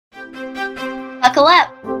Buckle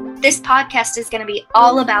up! This podcast is going to be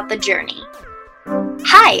all about the journey.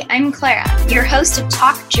 Hi, I'm Clara, your host of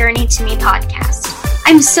Talk Journey to Me podcast.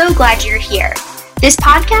 I'm so glad you're here. This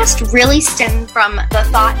podcast really stemmed from the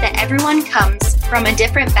thought that everyone comes from a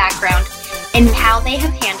different background and how they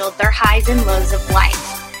have handled their highs and lows of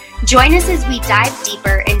life. Join us as we dive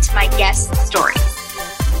deeper into my guests' stories.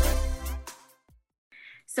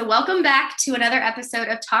 So welcome back to another episode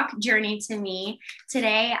of Talk Journey to Me.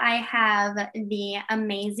 Today I have the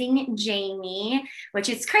amazing Jamie, which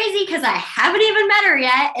is crazy because I haven't even met her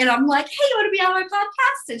yet. And I'm like, hey, you want to be on my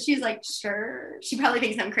podcast? And she's like, sure. She probably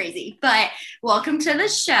thinks I'm crazy, but welcome to the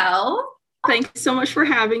show. Thanks so much for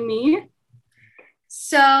having me.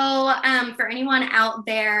 So for anyone out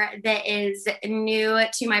there that is new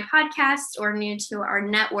to my podcast or new to our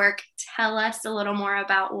network, tell us a little more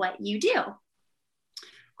about what you do.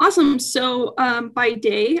 Awesome. So by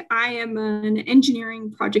day, I am an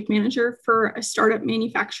engineering project manager for a startup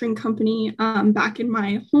manufacturing company back in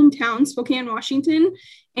my hometown, Spokane, Washington.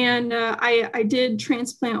 And I did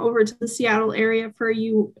transplant over to the Seattle area for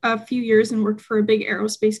a few years and worked for a big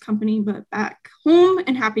aerospace company, but back home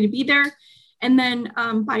and happy to be there. And then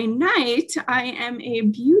by night, I am a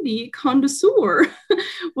beauty connoisseur,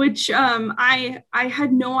 which I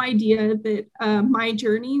had no idea that my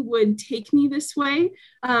journey would take me this way.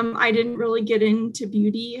 I didn't really get into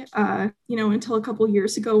beauty, until a couple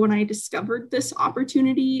years ago when I discovered this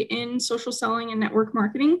opportunity in social selling and network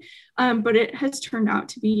marketing. But it has turned out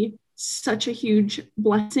to be such a huge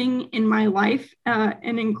blessing in my life,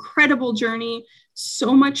 an incredible journey.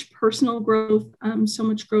 So much personal growth, so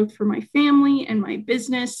much growth for my family and my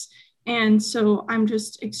business. And so I'm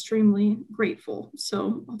just extremely grateful.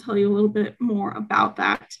 So I'll tell you a little bit more about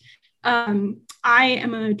that. I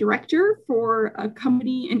am a director for a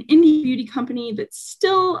company, an indie beauty company that's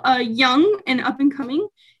still young and up and coming.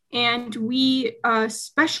 And we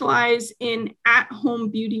specialize in at-home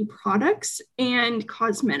beauty products and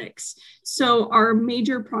cosmetics. So our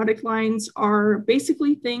major product lines are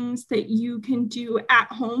basically things that you can do at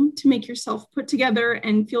home to make yourself put together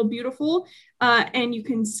and feel beautiful. And you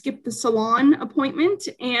can skip the salon appointment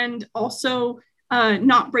and also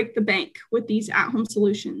not break the bank with these at-home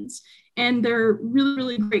solutions. And they're really,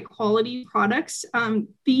 really great quality products.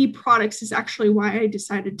 The products is actually why I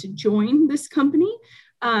decided to join this company.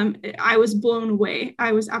 I was blown away.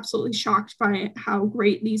 I was absolutely shocked by how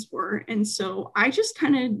great these were. And so I just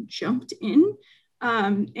kind of jumped in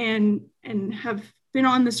and have been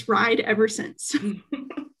on this ride ever since.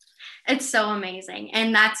 It's so amazing.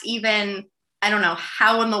 And that's even, I don't know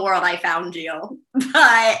how in the world I found you,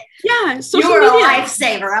 but yeah, you're a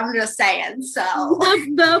lifesaver. I'm just saying. So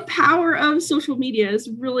the power of social media is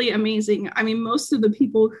really amazing. I mean, most of the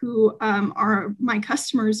people who are my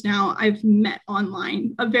customers now, I've met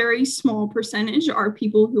online. A very small percentage are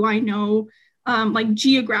people who I know like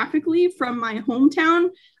geographically from my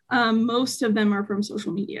hometown. Most of them are from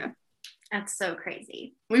social media. That's so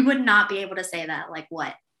crazy. We would not be able to say that like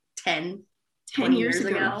what, 10 years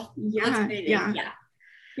ago.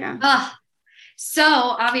 Yeah. So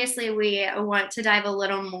obviously we want to dive a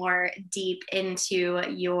little more deep into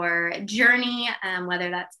your journey, whether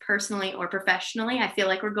that's personally or professionally. I feel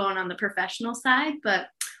like we're going on the professional side, but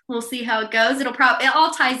we'll see how it goes. It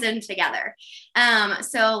all ties in together.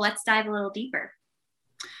 So let's dive a little deeper.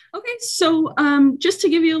 Okay, so just to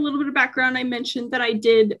give you a little bit of background, I mentioned that I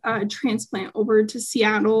did transplant over to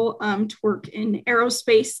Seattle to work in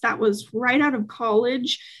aerospace. That was right out of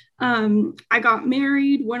college. I got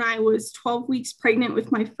married when I was 12 weeks pregnant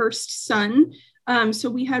with my first son. So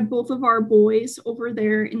we had both of our boys over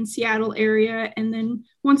there in Seattle area. And then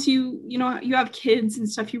once you have kids and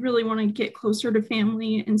stuff, you really want to get closer to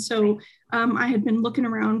family. And so I had been looking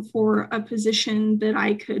around for a position that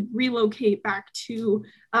I could relocate back to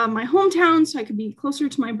my hometown so I could be closer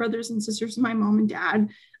to my brothers and sisters, my mom and dad,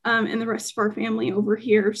 and the rest of our family over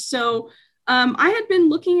here. So I had been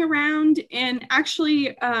looking around and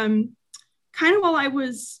actually kind of while I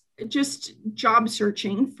was just job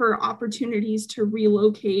searching for opportunities to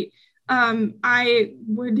relocate, I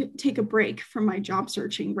would take a break from my job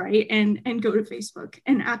searching, right? And go to Facebook.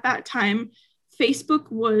 And at that time, Facebook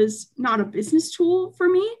was not a business tool for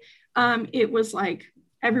me. It was like,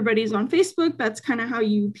 everybody's on Facebook. That's kind of how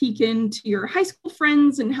you peek into your high school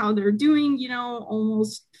friends and how they're doing,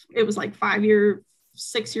 almost, it was like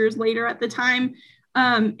 6 years later at the time.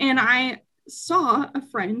 And I saw a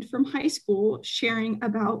friend from high school sharing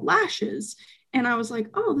about lashes. And I was like,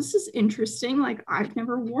 oh, this is interesting. Like, I've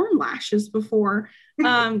never worn lashes before.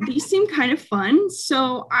 These seem kind of fun.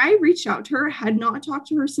 So I reached out to her, had not talked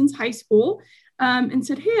to her since high school. and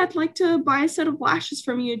said, hey, I'd like to buy a set of lashes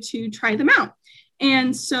from you to try them out.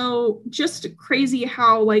 And so just crazy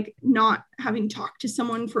how, like, not having talked to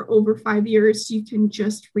someone for over 5 years, you can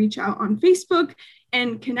just reach out on Facebook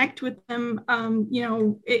and connect with them.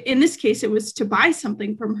 In this case, it was to buy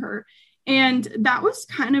something from her. And that was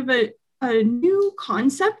kind of a new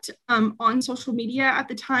concept on social media at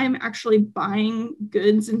the time, actually buying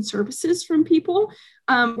goods and services from people,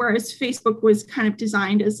 whereas Facebook was kind of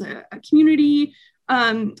designed as a community,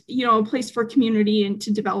 a place for community and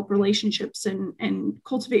to develop relationships and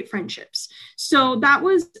cultivate friendships. So that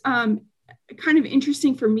was kind of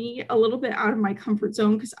interesting for me, a little bit out of my comfort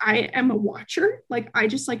zone, because I am a watcher. Like, I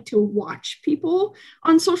just like to watch people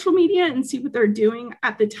on social media and see what they're doing.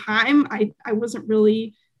 At the time, I wasn't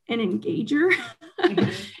really an engager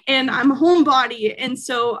and I'm a homebody. And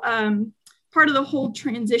so part of the whole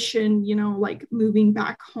transition, like moving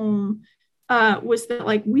back home, was that,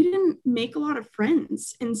 like, we didn't make a lot of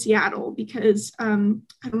friends in Seattle because I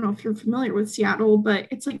don't know if you're familiar with Seattle, but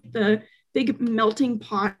it's like the big melting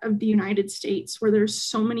pot of the United States where there's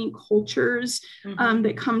so many cultures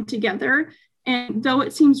that come together. And though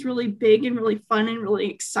it seems really big and really fun and really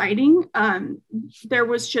exciting, there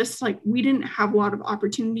was just, like, we didn't have a lot of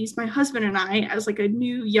opportunities. My husband and I, as like a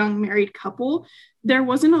new young married couple, there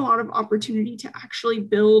wasn't a lot of opportunity to actually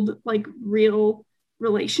build like real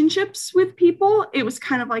relationships with people. It was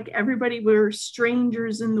kind of like everybody were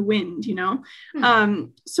strangers in the wind,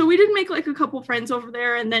 so we did make like a couple friends over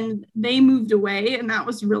there, and then they moved away, and that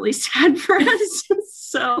was really sad for us.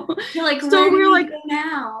 So you're like, so we were like,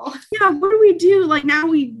 now what do we do? Like, now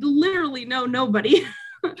we literally know nobody.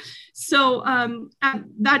 So at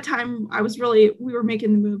that time, we were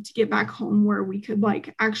making the move to get back home where we could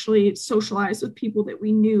like actually socialize with people that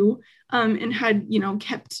we knew and had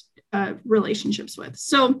kept relationships with.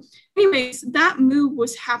 So anyways, that move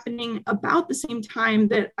was happening about the same time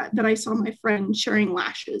that I saw my friend sharing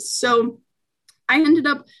lashes. So I ended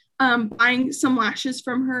up buying some lashes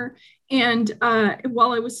from her, and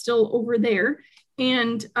while I was still over there,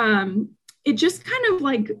 and it just kind of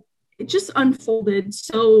like, it just unfolded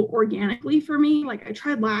so organically for me. Like, I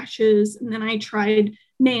tried lashes, and then I tried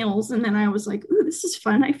nails, and then I was like, ooh, this is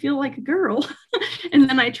fun. I feel like a girl. And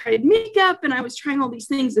then I tried makeup, and I was trying all these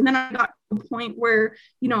things. And then I got to a point where,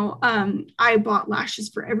 I bought lashes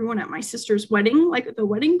for everyone at my sister's wedding, like at the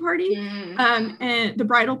wedding party, and the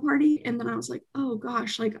bridal party. And then I was like, oh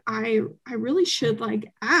gosh, like I really should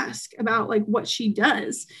like ask about like what she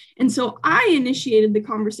does. And so I initiated the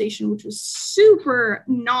conversation, which was super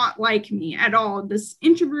not like me at all. This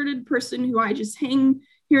introverted person who I just hang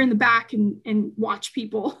here in the back and watch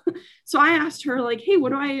people. So I asked her like, hey,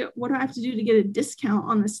 what do I have to do to get a discount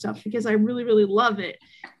on this stuff? Because I really, really love it.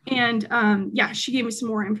 And she gave me some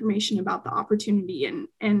more information about the opportunity.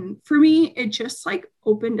 And for me, it just like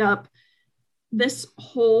opened up this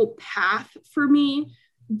whole path for me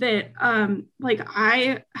that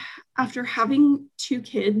after having 2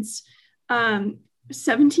 kids,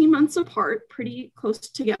 17 months apart, pretty close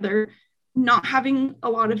together, not having a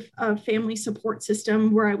lot of family support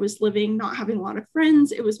system where I was living, not having a lot of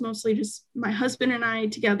friends. It was mostly just my husband and I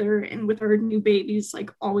together, and with our new babies, like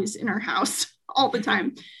always in our house all the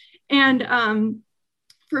time. And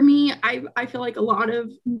for me, I feel like a lot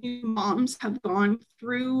of new moms have gone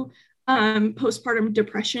through postpartum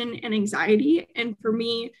depression and anxiety. And for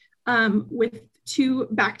me, with 2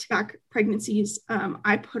 back-to-back pregnancies,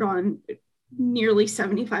 I put on nearly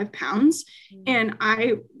 75 pounds, and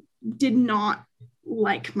I did not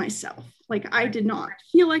like myself. Like, I did not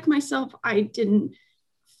feel like myself. I didn't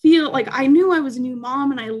feel like, I knew I was a new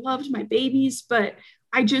mom and I loved my babies, but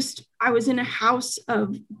I was in a house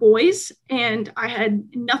of boys and I had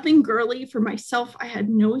nothing girly for myself. I had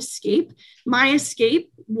no escape. My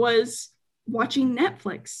escape was watching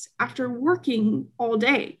Netflix after working all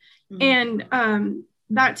day. And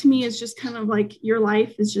that to me is just kind of like, your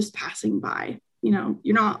life is just passing by. You're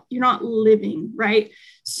not living, right?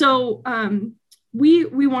 So we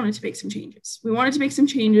wanted to make some changes.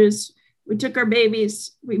 We took our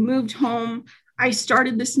babies, we moved home. I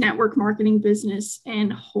started this network marketing business,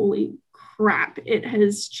 and holy crap, it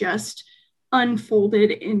has just unfolded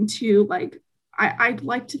into like, I'd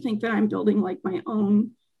like to think that I'm building like my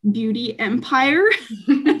own beauty empire.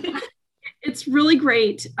 It's really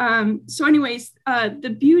great. So anyways,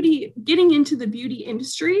 getting into the beauty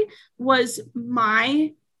industry was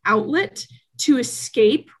my outlet to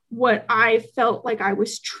escape what I felt like I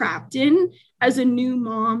was trapped in as a new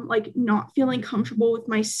mom, like not feeling comfortable with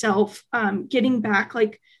myself, getting back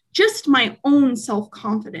like just my own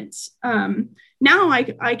self-confidence. Now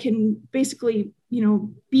I can basically,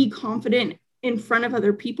 be confident in front of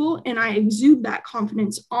other people, and I exude that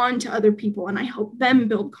confidence onto other people, and I help them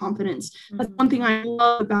build confidence. That's one thing I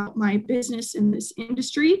love about my business in this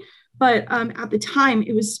industry. But at the time,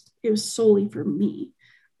 it was solely for me.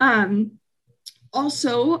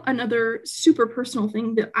 Also, another super personal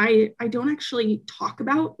thing that I don't actually talk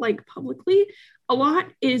about like publicly a lot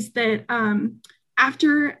is that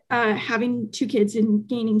after having 2 kids and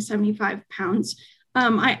gaining 75 pounds,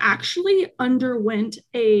 I actually underwent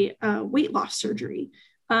a weight loss surgery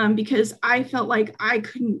because I felt like I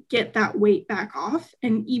couldn't get that weight back off.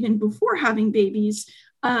 And even before having babies,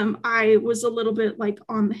 I was a little bit like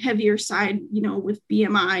on the heavier side, you know, with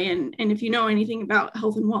BMI. And if you know anything about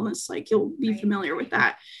health and wellness, like you'll be familiar with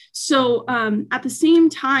that. So at the same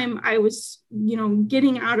time, I was, you know,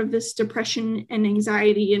 getting out of this depression and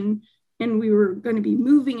anxiety, and we were going to be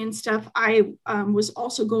moving and stuff. I was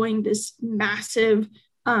also going this massive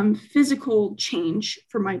physical change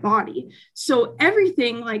for my body. So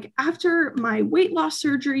everything, like after my weight loss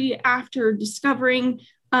surgery, after discovering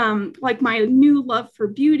like my new love for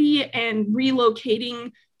beauty and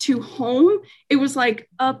relocating to home, it was like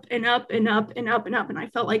up and up and up and up and up. And I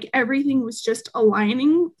felt like everything was just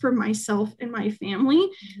aligning for myself and my family.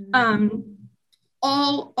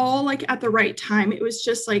 All like at the right time. It was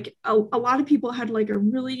just like a lot of people had like a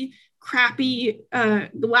really crappy the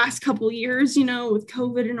last couple of years, you know, with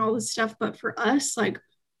COVID and all this stuff. But for us, like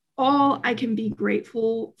all I can be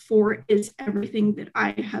grateful for is everything that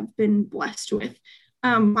I have been blessed with.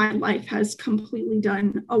 My life has completely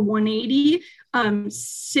done a 180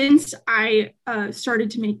 since I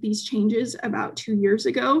started to make these changes about 2 years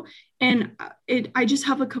ago. And I just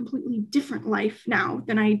have a completely different life now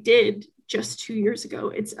than I did just 2 years ago.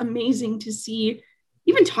 It's amazing to see,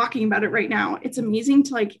 even talking about it right now, it's amazing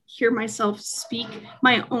to like hear myself speak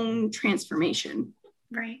my own transformation.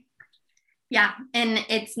 Right. Yeah. And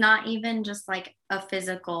it's not even just like a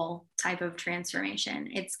physical type of transformation.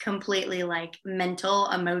 It's completely like mental,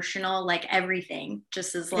 emotional, like everything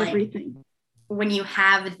just is like everything. When you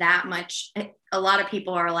have that much, a lot of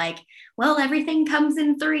people are like, well, everything comes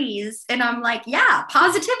in threes. And I'm like, yeah,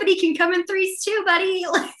 positivity can come in threes too, buddy.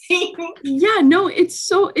 Yeah, no,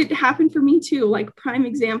 it happened for me too. Like prime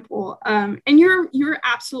example. And you're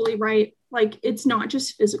absolutely right. Like it's not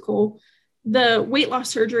just physical. The weight loss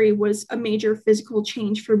surgery was a major physical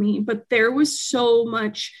change for me, but there was so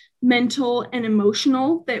much mental and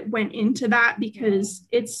emotional that went into that, because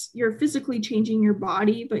you're physically changing your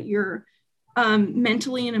body, but you're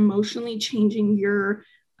mentally and emotionally changing your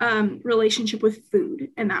relationship with food.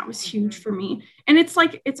 And that was huge for me. And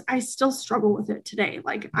I still struggle with it today.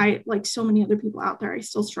 Like so many other people out there, I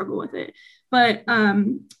still struggle with it. But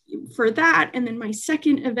for that, and then my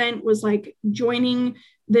second event was like joining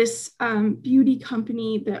this beauty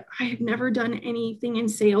company that I have never done anything in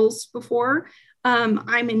sales before.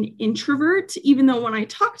 I'm an introvert, even though when I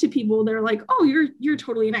talk to people, they're like, oh, you're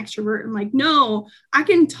totally an extrovert. I'm like, no, I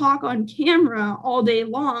can talk on camera all day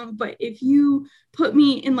long. But if you put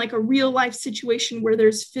me in like a real life situation where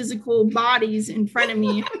there's physical bodies in front of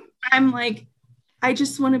me, I'm like, I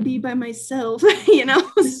just want to be by myself, you know?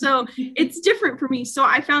 So it's different for me. So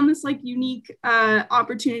I found this like unique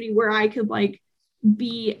opportunity where I could like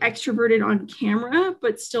be extroverted on camera,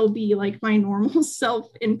 but still be like my normal self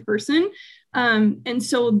in person. And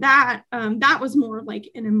so that was more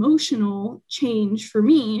like an emotional change for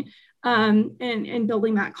me, and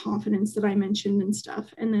building that confidence that I mentioned and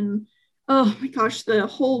stuff. And then, oh my gosh, the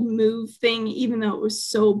whole move thing, even though it was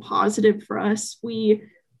so positive for us, we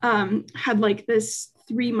had like this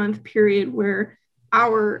 3-month period where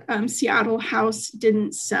our Seattle house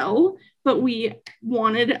didn't sell, but we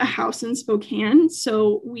wanted a house in Spokane.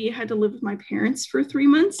 So we had to live with my parents for 3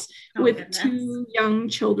 months with 2 young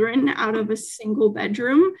children out of a single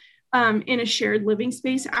bedroom in a shared living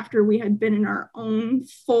space after we had been in our own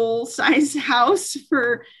full-size house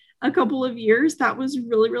for a couple of years. That was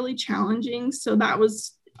really, really challenging. So that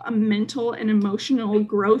was a mental and emotional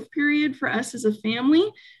growth period for us as a family.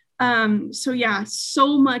 So yeah,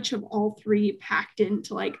 so much of all 3 packed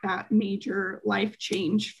into like that major life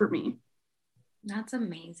change for me. That's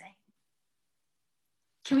amazing.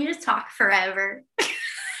 Can we just talk forever?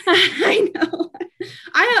 I know.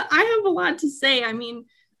 I have a lot to say. I mean,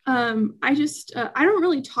 I don't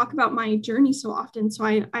really talk about my journey so often. So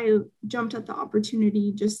I jumped at the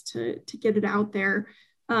opportunity just to get it out there.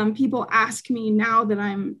 People ask me now that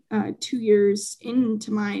I'm 2 years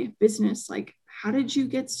into my business, like, how did you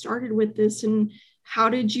get started with this? And how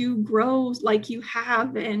did you grow like you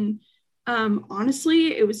have? And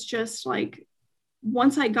honestly, it was just like,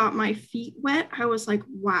 once I got my feet wet, I was like,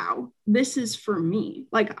 wow, this is for me.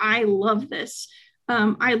 Like, I love this.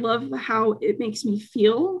 I love how it makes me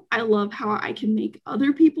feel. I love how I can make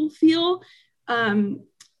other people feel.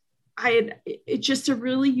 It's just a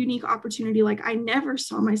really unique opportunity. Like, I never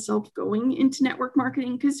saw myself going into network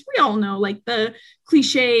marketing, because we all know like the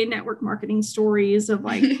cliche network marketing stories of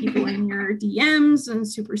like people in your DMs and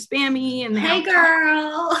super spammy and hey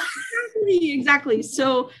girl. Exactly.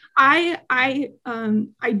 So I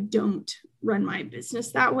don't run my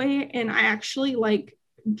business that way, and I actually like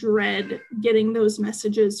dread getting those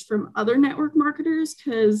messages from other network marketers,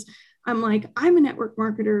 because I'm like, I'm a network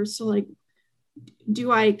marketer, so like,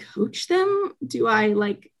 do I coach them? Do I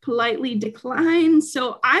like politely decline?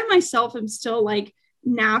 So I myself am still like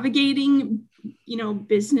navigating,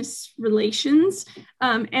 business relations.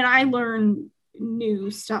 And I learn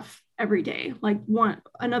new stuff every day. Like,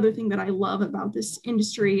 another thing that I love about this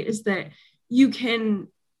industry is that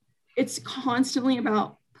it's constantly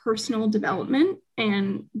about personal development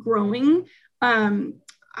and growing.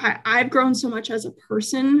 I've grown so much as a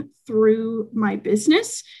person through my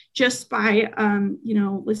business, just by,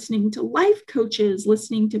 listening to life coaches,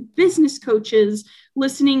 listening to business coaches,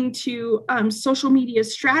 listening to social media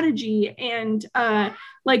strategy, and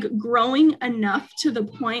like growing enough to the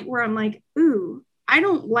point where I'm like, ooh, I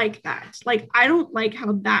don't like that. Like, I don't like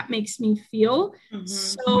how that makes me feel. Mm-hmm.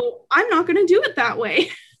 So I'm not going to do it that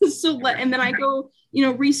way. And then I go,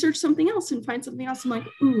 research something else and find something else. I'm like,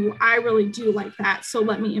 ooh, I really do like that. So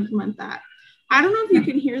let me implement that. I don't know if you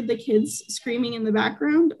can hear the kids screaming in the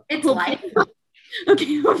background. It's light.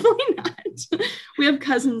 Okay, hopefully not. We have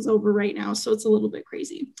cousins over right now, so it's a little bit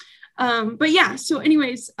crazy. But yeah, so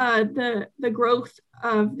anyways, the growth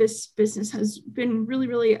of this business has been really,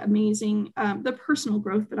 really amazing. The personal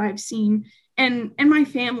growth that I've seen, and my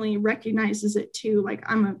family recognizes it too. Like,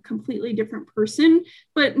 I'm a completely different person,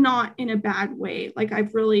 but not in a bad way. Like,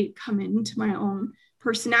 I've really come into my own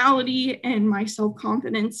personality and my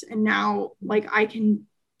self-confidence. And now, like, I can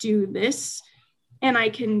do this and I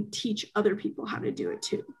can teach other people how to do it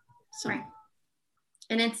too. So. Right.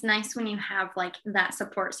 And it's nice when you have like that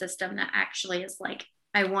support system that actually is like,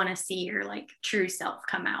 I want to see your like true self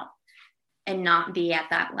come out and not be at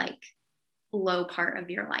that like low part of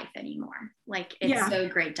your life anymore. Like, it's so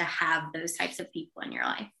great to have those types of people in your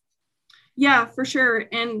life. Yeah, for sure.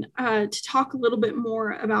 And to talk a little bit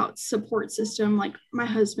more about support system, like, my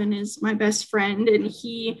husband is my best friend, and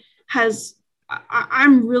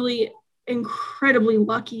I'm really incredibly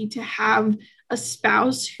lucky to have a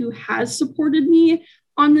spouse who has supported me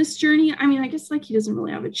on this journey. I mean, I guess like he doesn't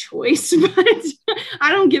really have a choice, but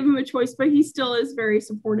I don't give him a choice, but he still is very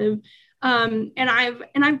supportive. And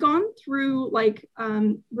I've gone through like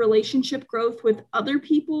relationship growth with other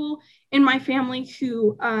people in my family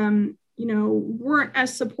who, weren't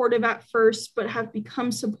as supportive at first, but have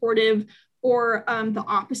become supportive, or the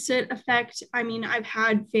opposite effect. I mean, I've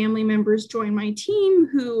had family members join my team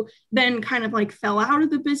who then kind of like fell out of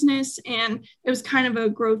the business. And it was kind of a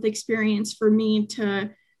growth experience for me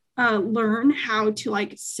to learn how to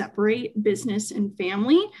like separate business and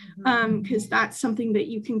family, because that's something that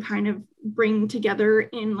you can kind of bring together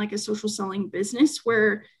in like a social selling business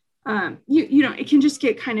where, it can just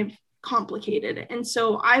get kind of complicated. And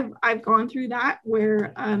so I've gone through that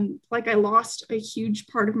where like I lost a huge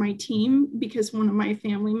part of my team because one of my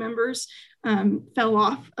family members fell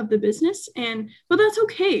off of the business, but that's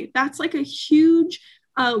okay. That's like a huge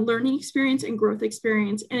learning experience and growth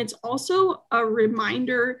experience. And it's also a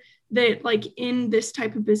reminder that like in this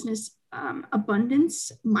type of business,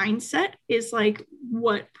 abundance mindset is like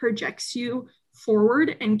what projects you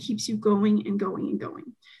forward and keeps you going and going and going.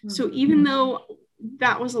 Mm-hmm. So even though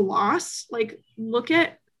that was a loss, like, look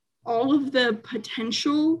at all of the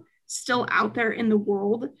potential still out there in the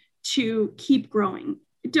world to keep growing.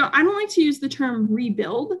 I don't like to use the term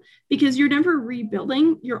rebuild, because you're never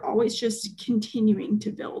rebuilding. You're always just continuing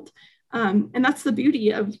to build. And that's the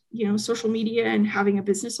beauty of, social media and having a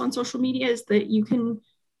business on social media, is that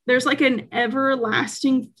there's like an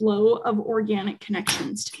everlasting flow of organic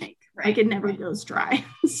connections to make. Right. Like, it never goes dry.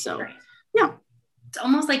 So, yeah. It's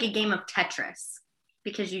almost like a game of Tetris,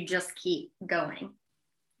 because you just keep going.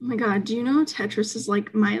 Oh my God. Do you know Tetris is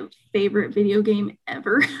like my favorite video game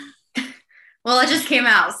ever? Well, it just came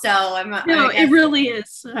out, so it really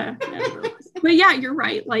is. But yeah, you're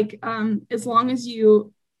right. Like, as long as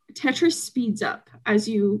Tetris speeds up as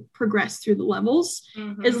you progress through the levels,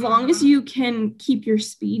 as long as you can keep your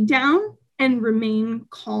speed down and remain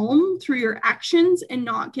calm through your actions and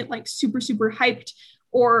not get like super, super hyped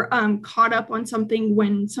or caught up on something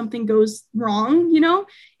when something goes wrong,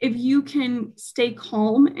 if you can stay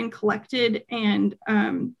calm and collected and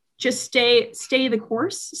just stay the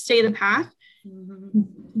course, stay the path,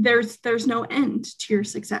 there's no end to your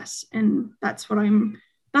success. And that's what I'm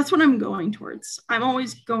going towards. I'm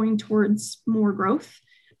always going towards more growth.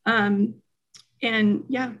 And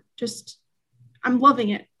yeah, just, I'm loving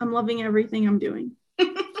it. I'm loving everything I'm doing.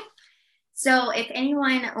 So if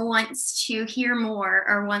anyone wants to hear more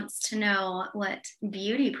or wants to know what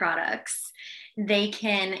beauty products they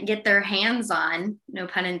can get their hands on, no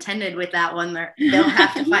pun intended with that one, they'll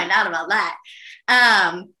have to find out about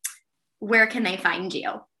that. Where can they find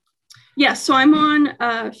you? Yeah, so I'm on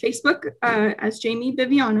Facebook as Jamie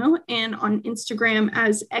Viviano, and on Instagram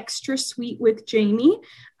as Extra Sweet with Jamie.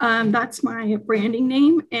 That's my branding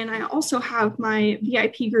name. And I also have my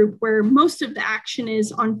VIP group where most of the action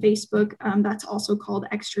is on Facebook. That's also called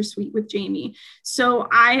Extra Sweet with Jamie. So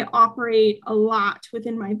I operate a lot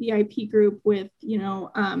within my VIP group with,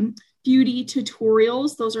 beauty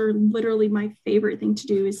tutorials. Those are literally my favorite thing to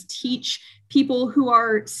do, is teach people who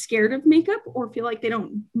are scared of makeup or feel like they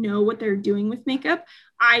don't know what they're doing with makeup.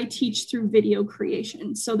 I teach through video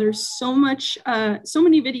creation. So there's so many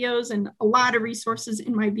videos and a lot of resources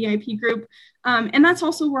in my VIP group. And that's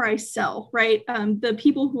also where I sell, right? The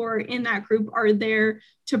people who are in that group are there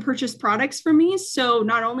to purchase products from me. So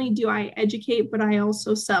not only do I educate, but I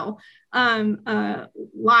also sell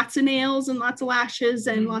lots of nails and lots of lashes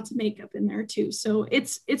and lots of makeup in there too. So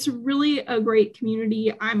it's really a great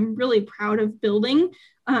community. I'm really proud of building.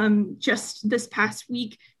 Just this past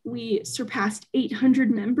week, we surpassed 800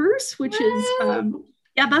 members, which is,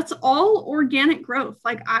 that's all organic growth.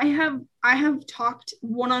 Like I have talked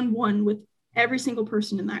one-on-one with every single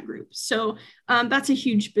person in that group. So that's a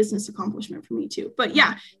huge business accomplishment for me too. But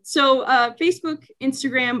yeah, so Facebook,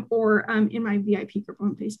 Instagram, or in my VIP group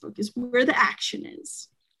on Facebook is where the action is.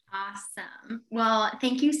 Awesome. Well,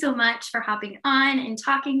 thank you so much for hopping on and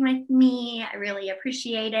talking with me. I really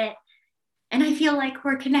appreciate it. And I feel like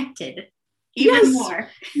we're connected even more.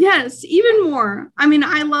 Yes, even more. I mean,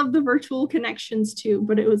 I love the virtual connections too,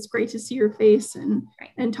 but it was great to see your face and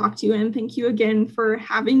talk to you. And thank you again for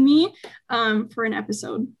having me for an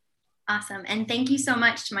episode. Awesome. And thank you so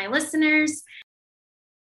much to my listeners.